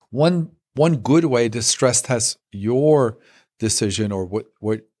One good way to stress test your decision or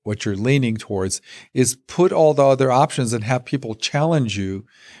what you're leaning towards is put all the other options and have people challenge you,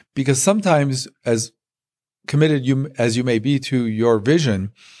 because sometimes, as committed as you may be to your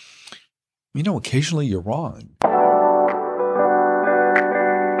vision, occasionally you're wrong.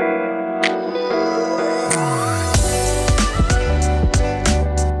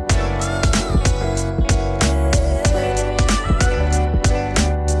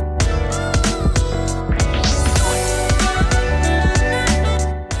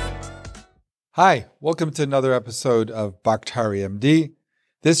 Hi, welcome to another episode of Bakhtari MD.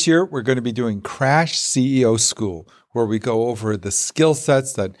 This year, we're going to be doing Crash CEO School, where we go over the skill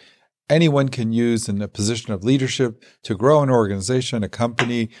sets that anyone can use in a position of leadership to grow an organization, a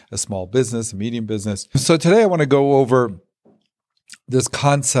company, a small business, a medium business. So today I want to go over this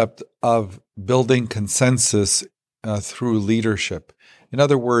concept of building consensus through leadership. In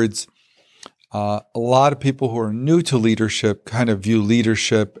other words, a lot of people who are new to leadership kind of view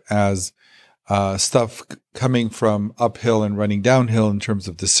leadership as stuff coming from uphill and running downhill in terms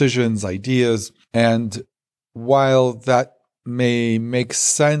of decisions, ideas. And while that may make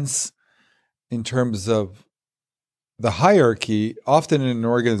sense in terms of the hierarchy, often in an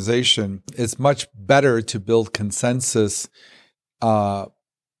organization, it's much better to build consensus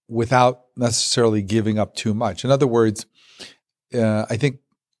without necessarily giving up too much. In other words, I think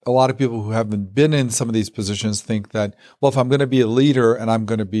a lot of people who haven't been in some of these positions think that, well, if I'm going to be a leader and I'm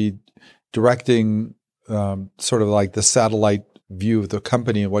going to be directing sort of like the satellite view of the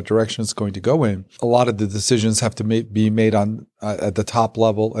company and what direction it's going to go in, a lot of the decisions have to be made on at the top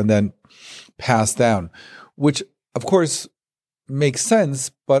level and then passed down, which of course makes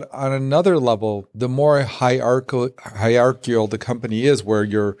sense. But on another level, the more hierarchical the company is, where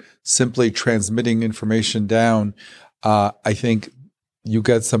you're simply transmitting information down, I think you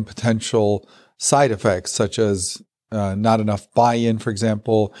get some potential side effects, such as not enough buy-in, for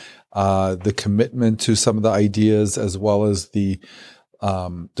example, the commitment to some of the ideas, as well as the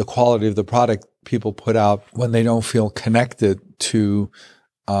quality of the product people put out when they don't feel connected to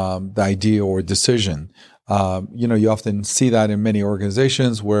the idea or decision. You often see that in many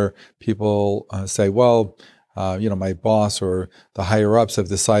organizations where people say, well, my boss or the higher ups have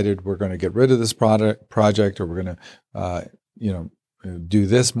decided we're going to get rid of this project, or we're going to, do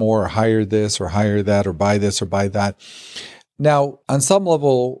this more, or hire this, or hire that, or buy this, or buy that. Now, on some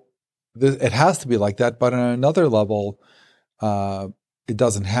level, it has to be like that, but on another level, it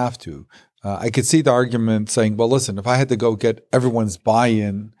doesn't have to. I could see the argument saying, well, listen, if I had to go get everyone's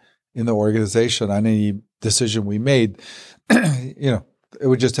buy-in in the organization on any decision we made, it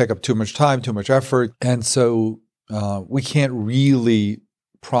would just take up too much time, too much effort. And so we can't really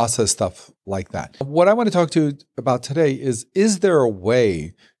process stuff like that. What I want to talk to you about today is there a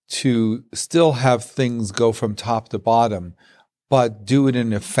way to still have things go from top to bottom, but do it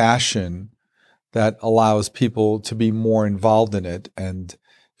in a fashion that allows people to be more involved in it and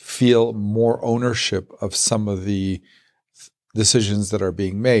feel more ownership of some of the decisions that are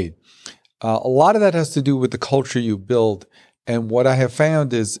being made? A lot of that has to do with the culture you build. And what I have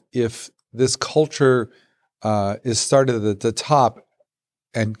found is if this culture is started at the top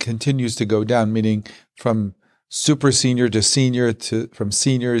and continues to go down, meaning from super senior to senior, from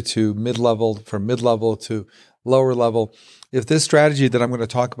senior to mid-level, from mid-level to lower level, if this strategy that I'm going to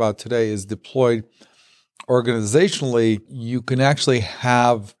talk about today is deployed organizationally, you can actually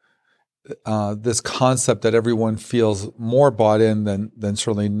have this concept that everyone feels more bought in than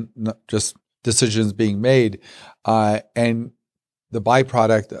certainly not just decisions being made. And the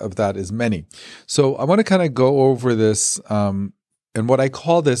byproduct of that is many. So I want to kind of go over this. And what I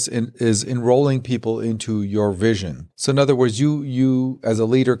call this is enrolling people into your vision. So in other words, you as a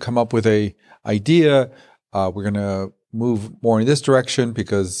leader come up with a idea. We're going to move more in this direction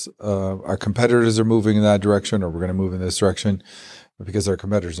because our competitors are moving in that direction, or we're going to move in this direction because our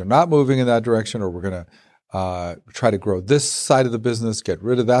competitors are not moving in that direction, or we're going to try to grow this side of the business, get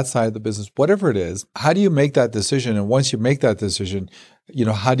rid of that side of the business, whatever it is. How do you make that decision? And once you make that decision,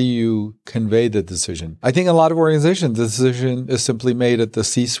 how do you convey the decision? I think in a lot of organizations, the decision is simply made at the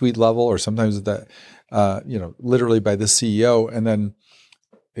C-suite level, or sometimes at the, literally by the CEO, and then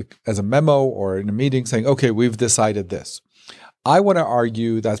as a memo or in a meeting saying, okay, we've decided this. I want to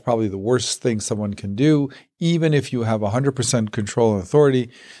argue that's probably the worst thing someone can do, even if you have 100% control and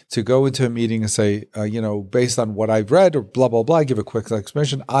authority, to go into a meeting and say, based on what I've read or blah, blah, blah, give a quick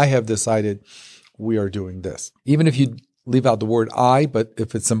explanation. I have decided we are doing this. Even if you leave out the word I, but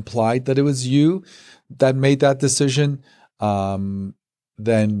if it's implied that it was you that made that decision,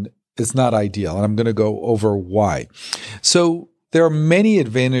 then it's not ideal. And I'm going to go over why. So there are many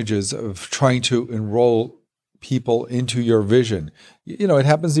advantages of trying to enroll people into your vision. It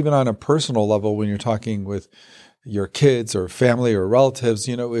happens even on a personal level when you're talking with your kids or family or relatives.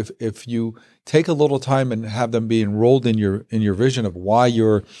 If you take a little time and have them be enrolled in your vision of why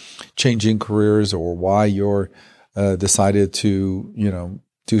you're changing careers or why you're decided to,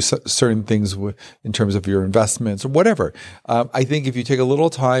 do certain things in terms of your investments or whatever. I think if you take a little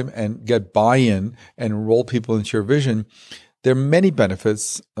time and get buy-in and enroll people into your vision, there are many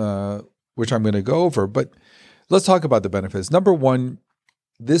benefits, which I'm going to go over, but let's talk about the benefits. Number one,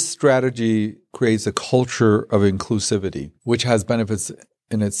 this strategy creates a culture of inclusivity, which has benefits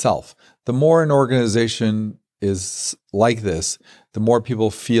in itself. The more an organization is like this, the more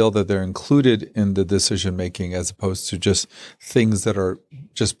people feel that they're included in the decision making, as opposed to just things that are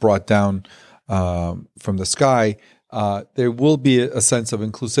just brought down from the sky. There will be a sense of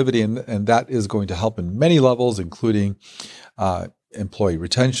inclusivity, and that is going to help in many levels, including employee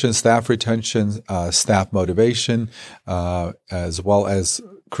retention, staff motivation, as well as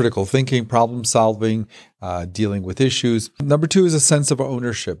critical thinking, problem solving, dealing with issues. Number two is a sense of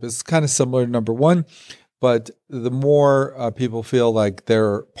ownership. It's kind of similar to number one, but the more people feel like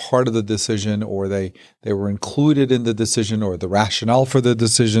they're part of the decision, or they were included in the decision, or the rationale for the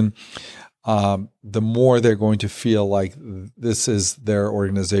decision, the more they're going to feel like this is their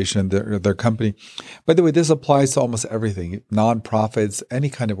organization, their company. By the way, this applies to almost everything, nonprofits, any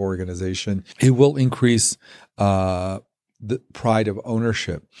kind of organization. It will increase the pride of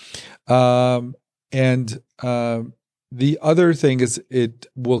ownership. And the other thing is it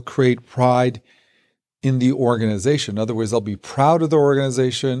will create pride in the organization. In other words, they'll be proud of the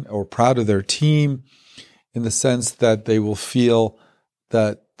organization or proud of their team, in the sense that they will feel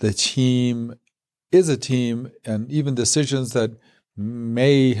that the team is a team, and even decisions that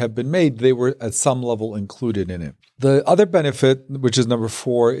may have been made, they were at some level included in it. The other benefit, which is number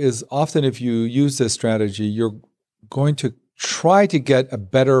four, is often if you use this strategy, you're going to try to get a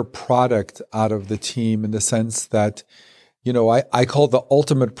better product out of the team, in the sense that, I call the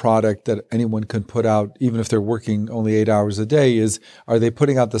ultimate product that anyone can put out, even if they're working only 8 hours a day, is, are they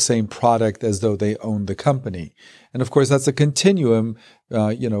putting out the same product as though they own the company? And of course, that's a continuum,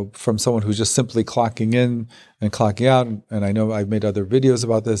 from someone who's just simply clocking in and clocking out. And I know I've made other videos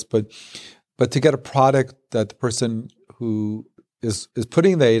about this, but to get a product that the person who is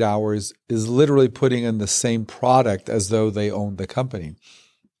putting the 8 hours is literally putting in the same product as though they own the company.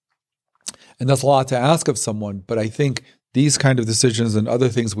 And that's a lot to ask of someone, but I think these kind of decisions and other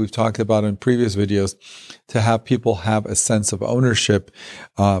things we've talked about in previous videos, to have people have a sense of ownership,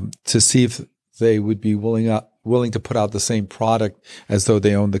 to see if they would be willing to put out the same product as though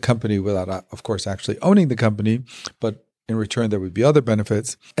they own the company, without, of course, actually owning the company, but in return there would be other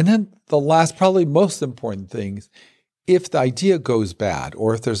benefits. And then the last, probably most important thing, if the idea goes bad,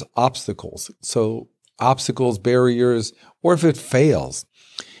 or if there's obstacles, barriers, or if it fails.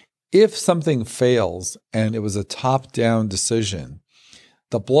 If something fails and it was a top-down decision,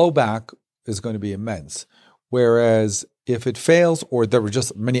 the blowback is going to be immense. Whereas if it fails, or there were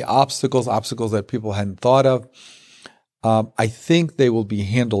just many obstacles that people hadn't thought of, I think they will be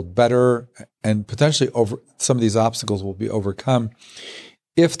handled better, and potentially some of these obstacles will be overcome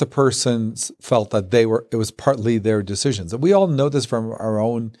if the person felt that it was partly their decisions. And we all know this from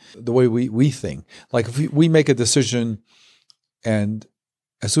the way we think. Like if we make a decision, and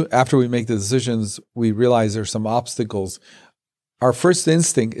after we make the decisions, we realize there's some obstacles, our first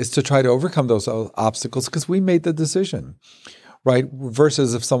instinct is to try to overcome those obstacles because we made the decision, right?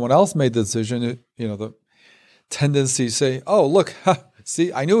 Versus if someone else made the decision, the tendency to say, oh, look,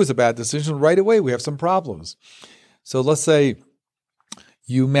 see, I knew it was a bad decision. Right away, we have some problems. So let's say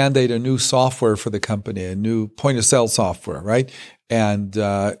you mandate a new software for the company, a new point-of-sale software, right? And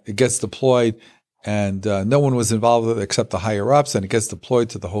it gets deployed, and no one was involved with it except the higher-ups, and it gets deployed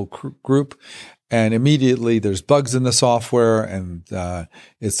to the whole group. And immediately there's bugs in the software, and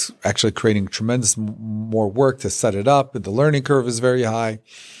it's actually creating tremendous more work to set it up, and the learning curve is very high.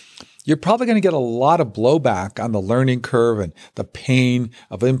 You're probably going to get a lot of blowback on the learning curve and the pain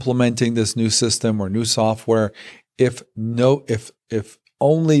of implementing this new system or new software if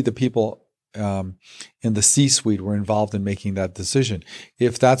only the people in the C-suite were involved in making that decision.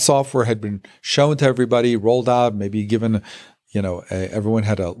 If that software had been shown to everybody, rolled out, maybe given, everyone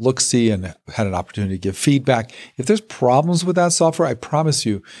had a look-see and had an opportunity to give feedback. If there's problems with that software, I promise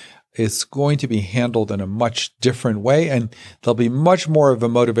you, it's going to be handled in a much different way, and there'll be much more of a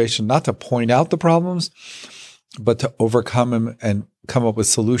motivation not to point out the problems, but to overcome them and come up with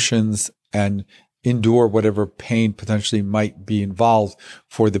solutions and endure whatever pain potentially might be involved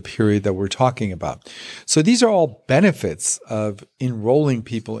for the period that we're talking about. So these are all benefits of enrolling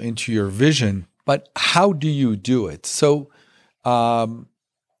people into your vision, but how do you do it? So, and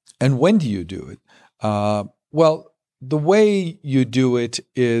when do you do it? Well, the way you do it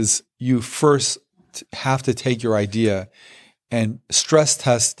is you first have to take your idea and stress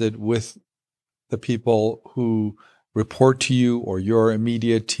test it with the people who report to you or your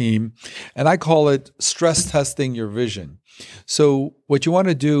immediate team. And I call it stress testing your vision. So what you want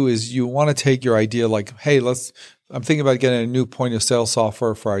to do is you want to take your idea like, hey, I'm thinking about getting a new point of sale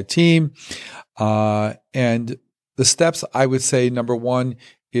software for our team. And the steps, I would say, number one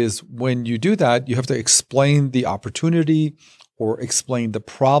is when you do that, you have to explain the opportunity or explain the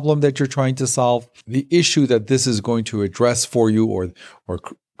problem that you're trying to solve, the issue that this is going to address for you or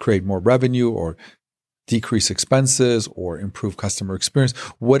create more revenue or decrease expenses or improve customer experience,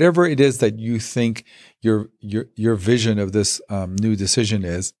 whatever it is that you think your vision of this new decision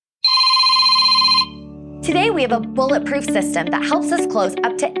is. Today, we have a bulletproof system that helps us close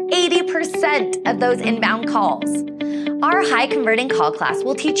up to 80% of those inbound calls. Our high converting call class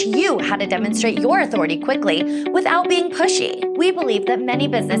will teach you how to demonstrate your authority quickly without being pushy. We believe that many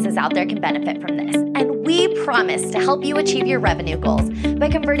businesses out there can benefit from this, and we promise to help you achieve your revenue goals by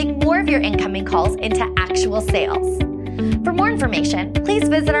converting more of your incoming calls into actual sales. For more information, please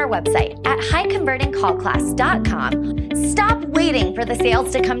visit our website at highconvertingcallclass.com. Stop waiting for the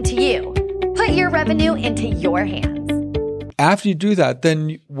sales to come to you. Put your revenue into your hands. After you do that,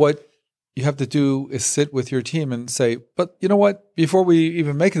 then what you have to do is sit with your team and say, but you know what? Before we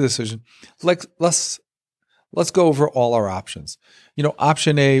even make a decision, let's go over all our options.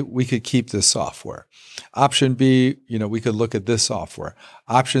 Option A, we could keep this software. Option B, we could look at this software.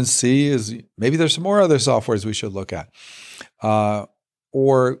 Option C is maybe there's some more other softwares we should look at.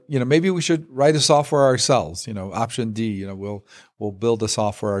 Or maybe we should write a software ourselves. Option D, we'll build a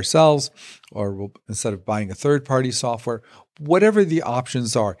software ourselves, or we'll, instead of buying a third-party software, whatever the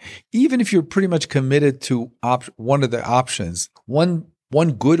options are. Even if you're pretty much committed to one of the options, one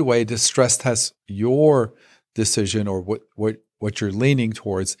good way to stress test your decision or what you're leaning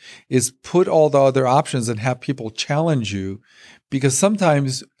towards is put all the other options and have people challenge you, because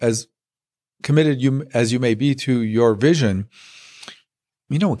sometimes, as committed as you may be to your vision,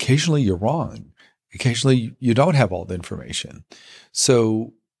 occasionally you're wrong. Occasionally you don't have all the information.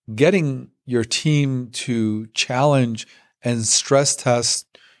 So getting your team to challenge and stress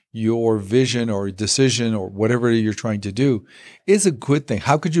test your vision or decision or whatever you're trying to do is a good thing.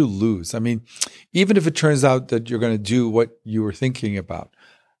 How could you lose? I mean, even if it turns out that you're going to do what you were thinking about,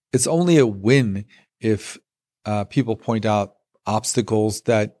 it's only a win if people point out obstacles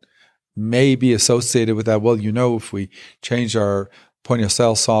that may be associated with that. Well, if we change our point of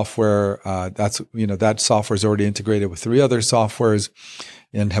sale software, that software is already integrated with 3 other softwares.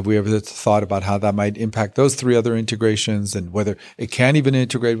 And have we ever thought about how that might impact those 3 other integrations and whether it can even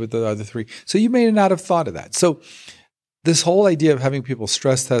integrate with the other 3? So you may not have thought of that. So this whole idea of having people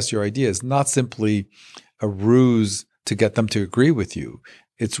stress test your idea is not simply a ruse to get them to agree with you.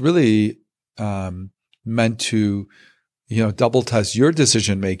 It's really meant to double test your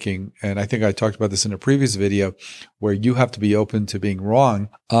decision making. And I think I talked about this in a previous video, where you have to be open to being wrong,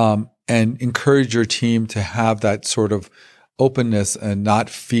 and encourage your team to have that sort of openness and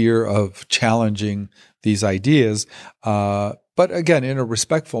not fear of challenging these ideas. But again, in a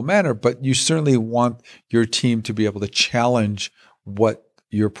respectful manner, but you certainly want your team to be able to challenge what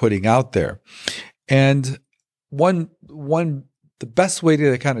you're putting out there. And the best way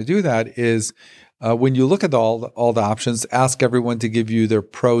to kind of do that is, when you look at all the options, ask everyone to give you their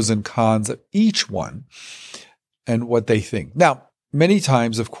pros and cons of each one and what they think. Now, many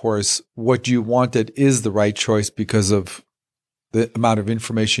times, of course, what you wanted is the right choice because of the amount of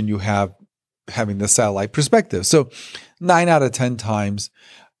information you have having the satellite perspective. So 9 out of 10 times,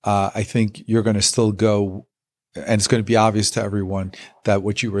 I think you're going to still go, and it's going to be obvious to everyone that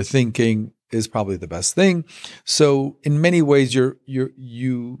what you were thinking is probably the best thing. So in many ways,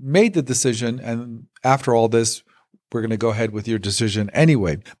 you made the decision, and after all this, we're going to go ahead with your decision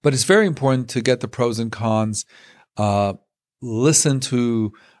anyway. But it's very important to get the pros and cons, listen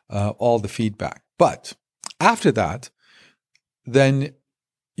to all the feedback. But after that, then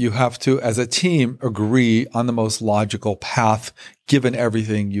you have to, as a team, agree on the most logical path, given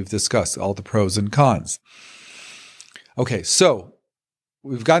everything you've discussed, all the pros and cons. Okay, so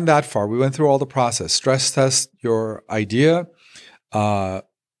we've gotten that far. We went through all the process. Stress test your idea,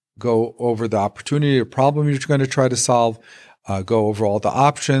 go over the opportunity or problem you're going to try to solve, go over all the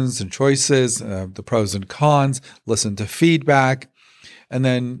options and choices, the pros and cons, listen to feedback, and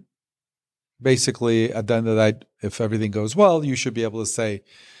then basically at the end of that, if everything goes well, you should be able to say.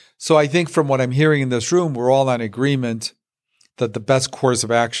 So I think from what I'm hearing in this room, we're all in agreement that the best course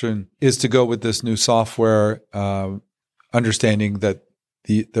of action is to go with this new software, understanding that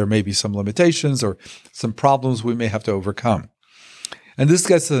there may be some limitations or some problems we may have to overcome. And this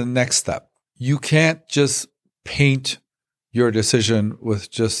gets to the next step. You can't just paint your decision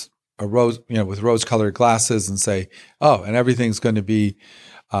with just with rose-colored glasses and say, oh, and everything's going to be,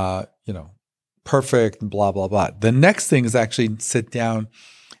 perfect and blah, blah, blah. The next thing is actually sit down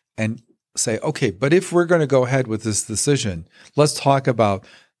and say, okay, but if we're going to go ahead with this decision, let's talk about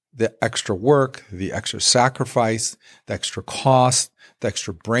the extra work, the extra sacrifice, the extra cost, the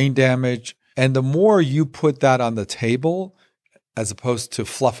extra brain damage. And the more you put that on the table, as opposed to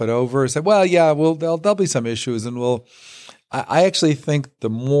fluff it over and say, well, yeah, there'll be some issues. And I actually think the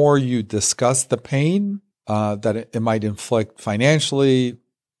more you discuss the pain that it might inflict financially,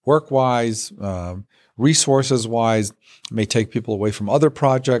 work-wise, resources-wise, may take people away from other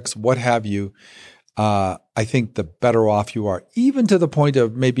projects, what have you, I think the better off you are, even to the point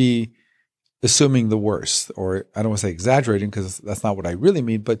of maybe assuming the worst, or I don't want to say exaggerating because that's not what I really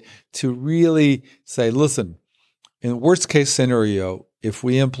mean, but to really say, listen, in worst case scenario, if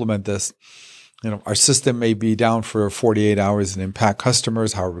we implement this, our system may be down for 48 hours and impact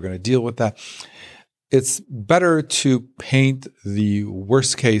customers. How are we going to deal with that? It's better to paint the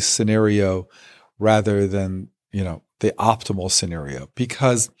worst case scenario rather than, the optimal scenario.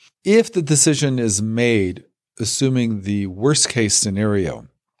 Because if the decision is made assuming the worst case scenario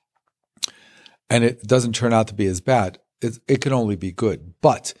and it doesn't turn out to be as bad, it can only be good.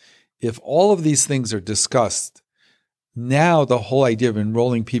 But if all of these things are discussed, now the whole idea of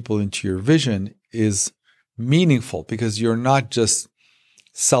enrolling people into your vision is meaningful because you're not just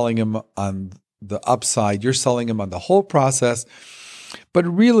selling them on the upside, you're selling them on the whole process. But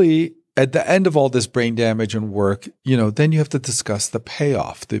really, at the end of all this brain damage and work, then you have to discuss the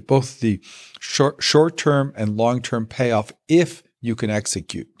payoff, both the short-term and long-term payoff if you can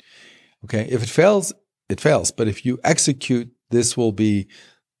execute. Okay, if it fails, it fails. But if you execute, this will be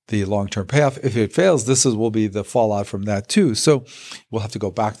the long-term payoff. If it fails, will be the fallout from that too. So we'll have to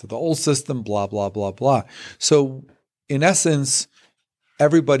go back to the old system, blah, blah, blah, blah. So in essence,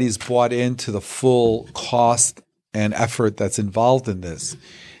 everybody's bought into the full cost and effort that's involved in this.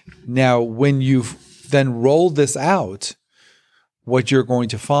 Now, when you've then rolled this out, what you're going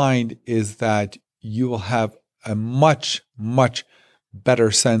to find is that you will have a much, much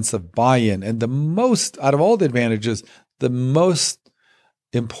better sense of buy-in. And out of all the advantages, the most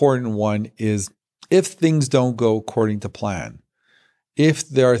important one is if things don't go according to plan, if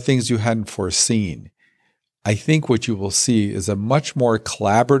there are things you hadn't foreseen, I think what you will see is a much more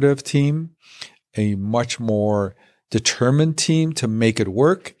collaborative team, a much more determined team to make it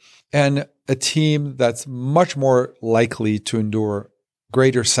work, and a team that's much more likely to endure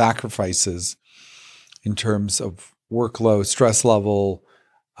greater sacrifices in terms of workload, stress level,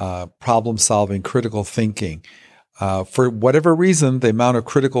 problem solving, critical thinking. For whatever reason, the amount of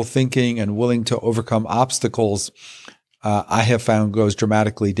critical thinking and willing to overcome obstacles, I have found goes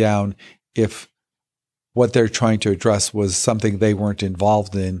dramatically down if what they're trying to address was something they weren't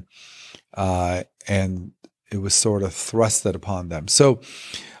involved in, and it was sort of thrusted upon them. So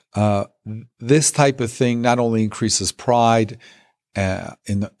this type of thing not only increases pride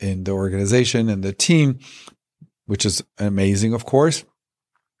in the organization and the team, which is amazing, of course,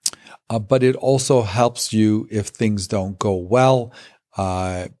 but it also helps you if things don't go well,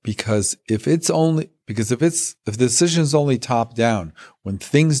 because if the decision is only top down, when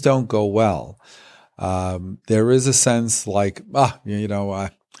things don't go well, there is a sense like,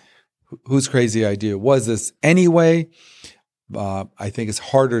 whose crazy idea was this anyway? I think it's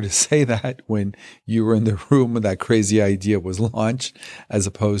harder to say that when you were in the room when that crazy idea was launched as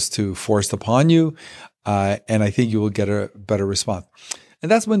opposed to forced upon you. And I think you will get a better response. And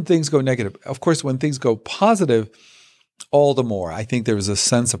that's when things go negative. Of course, when things go positive, all the more. I think there is a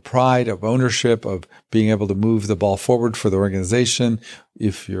sense of pride, of ownership, of being able to move the ball forward for the organization.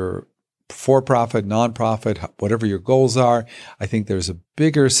 If you're for-profit, non-profit, whatever your goals are, I think there's a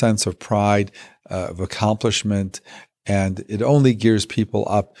bigger sense of pride, of accomplishment, and it only gears people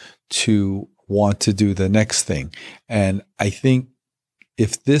up to want to do the next thing. And I think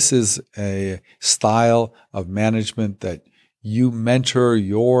if this is a style of management that you mentor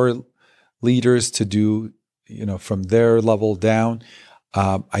your leaders to do, from their level down,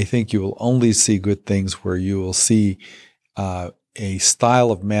 I think you will only see good things where you will see a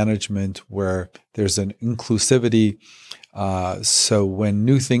style of management where there's an inclusivity. So when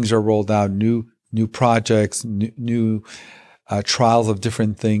new things are rolled out, new projects, new trials of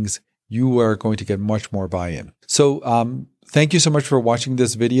different things, you are going to get much more buy-in. So thank you so much for watching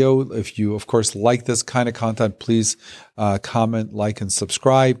this video. If you, of course, like this kind of content, please comment, like, and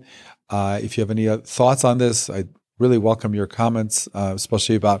subscribe. If you have any thoughts on this, I really welcome your comments,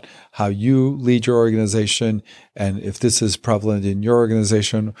 especially about how you lead your organization, and if this is prevalent in your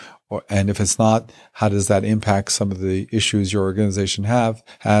organization, and if it's not, how does that impact some of the issues your organization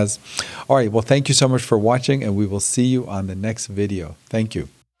has. All right, well, thank you so much for watching, and we will see you on the next video. Thank you.